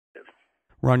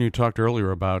Ron, you talked earlier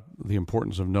about the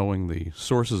importance of knowing the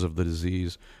sources of the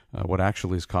disease, what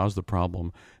actually has caused the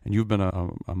problem, and you've been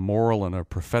a moral and a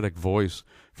prophetic voice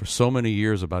for so many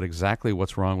years about exactly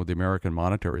what's wrong with the American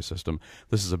monetary system.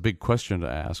 This is a big question to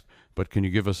ask, but can you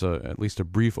give us at least a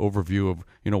brief overview of,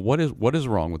 what is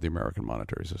wrong with the American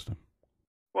monetary system?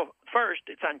 Well, first,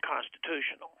 it's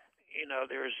unconstitutional.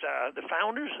 There's the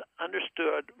founders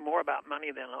understood more about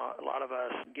money than a lot of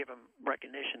us give them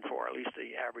recognition for, at least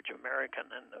the average American,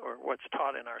 or what's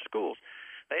taught in our schools.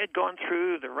 They had gone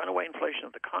through the runaway inflation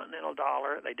of the continental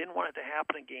dollar. They didn't want it to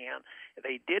happen again.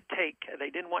 They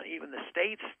didn't want even the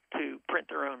states to print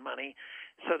their own money.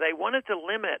 So they wanted to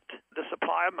limit the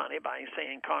supply of money by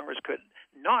saying Congress could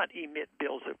not emit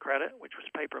bills of credit, which was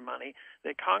paper money,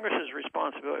 that Congress's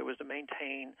responsibility was to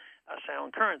maintain a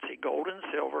sound currency, gold and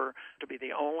silver, to be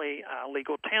the only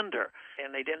legal tender.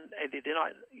 And they did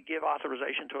not give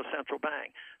authorization to a central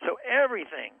bank. So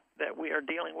everything that we are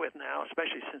dealing with now,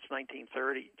 especially since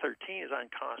 1913, is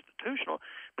unconstitutional.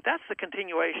 But that's the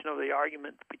continuation of the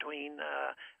argument between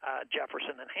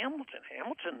Jefferson and Hamilton.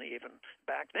 Hamilton, even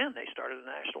back then, they started a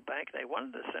national bank. They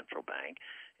wanted a central bank.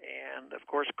 And, of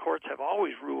course, courts have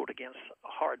always ruled against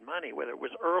hard money, whether it was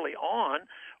early on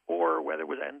or whether it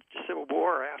was in the Civil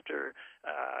War after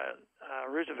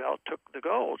Roosevelt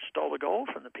stole the gold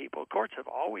from the people. Courts have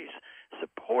always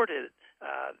supported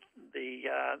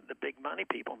the big money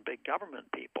people and big government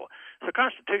people. So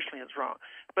constitutionally it's wrong.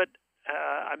 But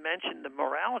I mentioned the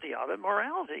morality of it.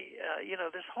 Morality,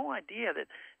 this whole idea that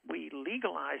we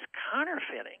legalize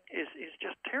counterfeiting is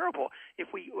just terrible.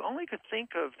 If we only could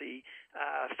think of the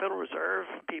Federal Reserve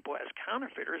people as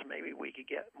counterfeiters, maybe we could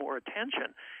get more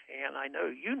attention. And I know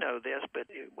you know this, but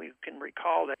we can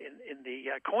recall that in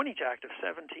the Coinage Act of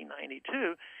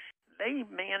 1792, they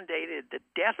mandated the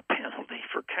death penalty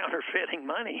for counterfeiting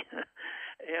money.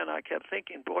 And I kept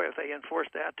thinking, boy, if they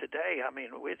enforced that today,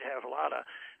 we'd have a lot of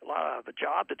a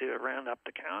job to do to round up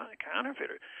the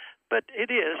counterfeiter. But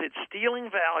it's stealing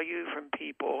value from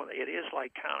people. It is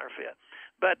like counterfeit.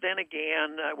 But then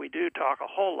again, we do talk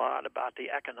a whole lot about the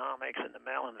economics and the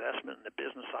malinvestment in the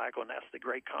business cycle, and that's the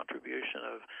great contribution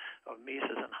of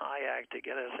Mises and Hayek to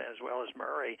get us, as well as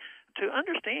Murray, to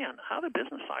understand how the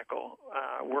business cycle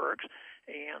works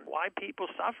and why people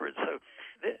suffer. So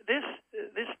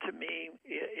this to me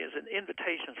is an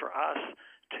invitation for us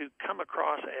to come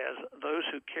across as those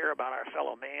who care about our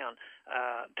fellow man.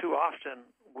 Too often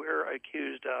we're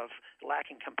accused of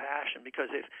lacking compassion,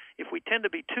 because if we tend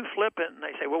to be too flippant and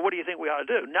they say, well, what do you think we ought to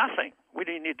do? Nothing. We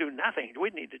need to do nothing.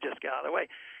 We need to just get out of the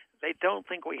way. They don't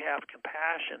think we have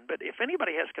compassion. But if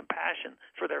anybody has compassion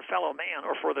for their fellow man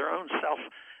or for their own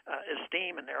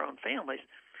self-esteem and their own families,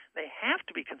 they have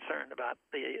to be concerned about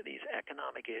these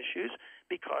economic issues,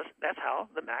 because that's how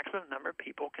the maximum number of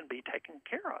people can be taken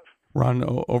care of. Ron,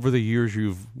 over the years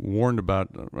you've warned about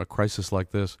a crisis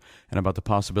like this and about the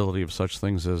possibility of such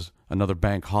things as another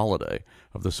bank holiday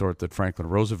of the sort that Franklin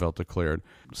Roosevelt declared.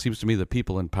 It seems to me that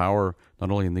people in power, not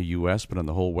only in the U.S., but in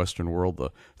the whole Western world,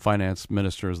 the finance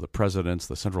ministers, the presidents,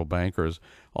 the central bankers,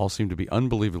 all seem to be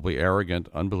unbelievably arrogant,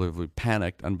 unbelievably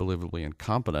panicked, unbelievably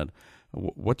incompetent.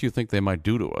 What do you think they might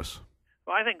do to us?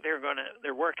 Well, I think they're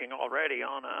working already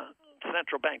on a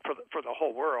central bank for the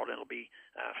whole world. It'll be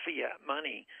fiat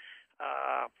money.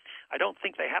 I don't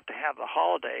think they have to have the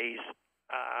holidays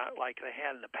like they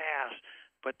had in the past,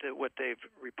 but what they've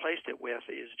replaced it with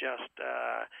is just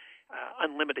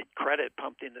unlimited credit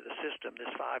pumped into the system, this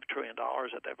 $5 trillion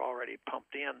that they've already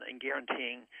pumped in, and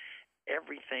guaranteeing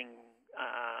everything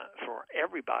for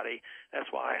everybody. That's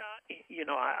why,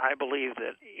 I believe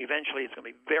that eventually it's going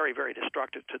to be very, very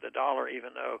destructive to the dollar,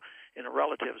 even though in a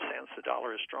relative sense the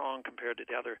dollar is strong compared to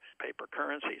the other paper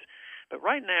currencies. But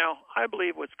right now, I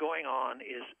believe what's going on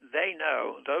is they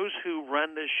know, those who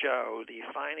run the show, the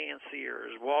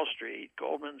financiers, Wall Street,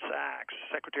 Goldman Sachs,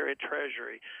 Secretary of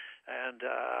Treasury, and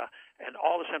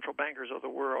all the central bankers of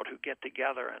the world who get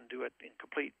together and do it in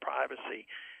complete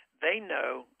privacy, they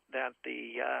know that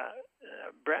the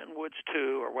Bretton Woods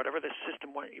II, or whatever the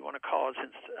system you want to call it,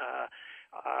 since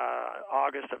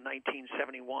August of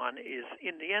 1971, is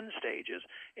in the end stages,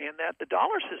 and that the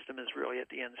dollar system is really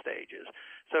at the end stages.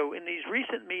 So in these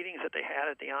recent meetings that they had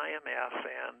at the IMF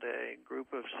and the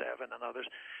Group of Seven and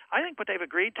others, I think what they've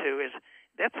agreed to is,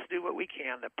 let's do what we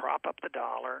can to prop up the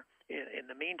dollar.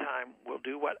 In the meantime, we'll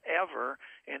do whatever,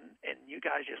 and you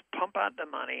guys just pump out the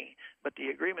money. But the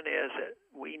agreement is that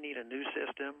we need a new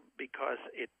system because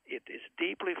it is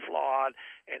deeply flawed,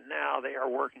 and now they are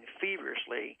working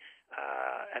feverishly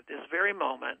at this very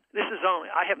moment.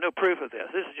 I have no proof of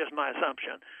this. This is just my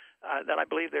assumption, that I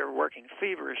believe they're working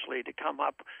feverishly to come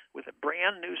up with a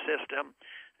brand new system.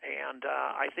 And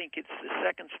I think it's the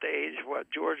second stage, what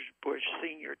George Bush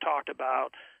Sr. talked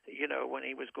about, when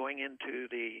he was going into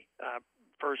the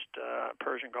first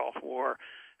Persian Gulf War,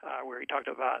 where he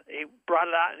brought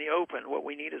it out in the open. What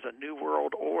we need is a new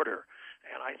world order.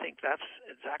 And I think that's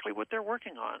exactly what they're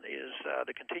working on, is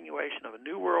the continuation of a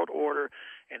new world order.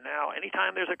 And now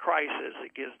anytime there's a crisis,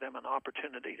 it gives them an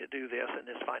opportunity to do this. And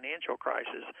this financial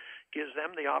crisis gives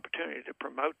them the opportunity to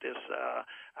promote this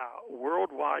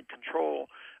worldwide control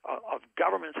of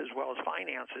governments as well as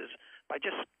finances by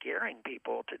just scaring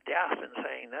people to death and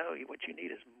saying, no, what you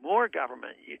need is more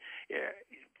government.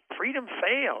 Freedom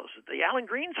fails. The Alan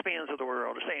Greenspans of the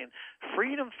world are saying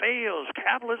freedom fails.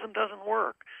 Capitalism doesn't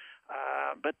work.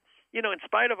 But in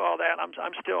spite of all that,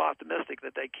 I'm still optimistic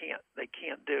that they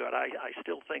can't do it. I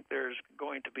still think there's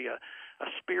going to be a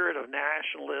spirit of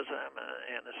nationalism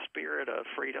and a spirit of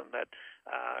freedom that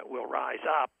will rise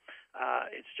up.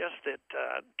 It's just that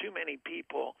too many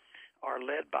people are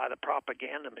led by the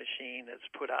propaganda machine that's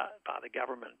put out by the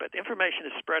government. But information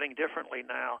is spreading differently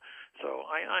now, so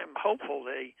I'm hopeful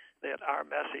that our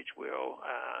message will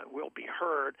be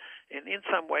heard. And in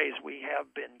some ways, we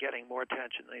have been getting more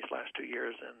attention these last 2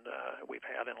 years than we've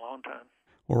had in a long time.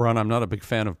 Well, Ron, I'm not a big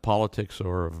fan of politics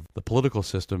or of the political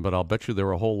system, but I'll bet you there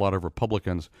are a whole lot of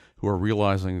Republicans who are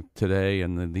realizing today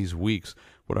and in these weeks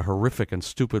what a horrific and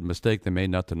stupid mistake they made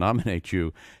not to nominate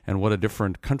you, and what a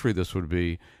different country this would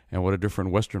be, and what a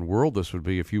different Western world this would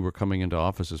be if you were coming into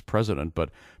office as president. But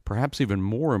perhaps even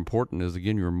more important is,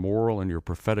 again, your moral and your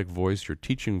prophetic voice, your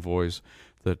teaching voice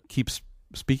that keeps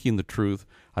speaking the truth.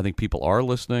 I think people are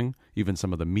listening. Even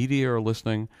some of the media are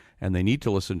listening, and they need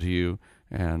to listen to you.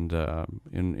 And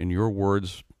in your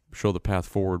words, show the path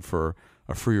forward for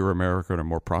a freer America and a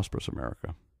more prosperous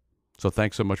America. So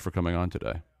thanks so much for coming on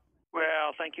today.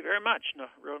 Well, thank you very much.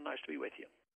 Real nice to be with you.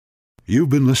 You've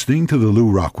been listening to The Lew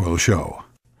Rockwell Show,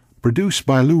 produced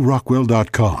by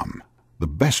LewRockwell.com, the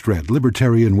best-read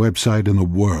libertarian website in the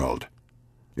world.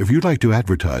 If you'd like to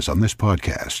advertise on this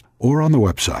podcast or on the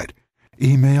website,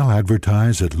 email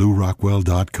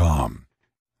advertise@LewRockwell.com.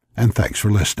 And thanks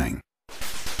for listening.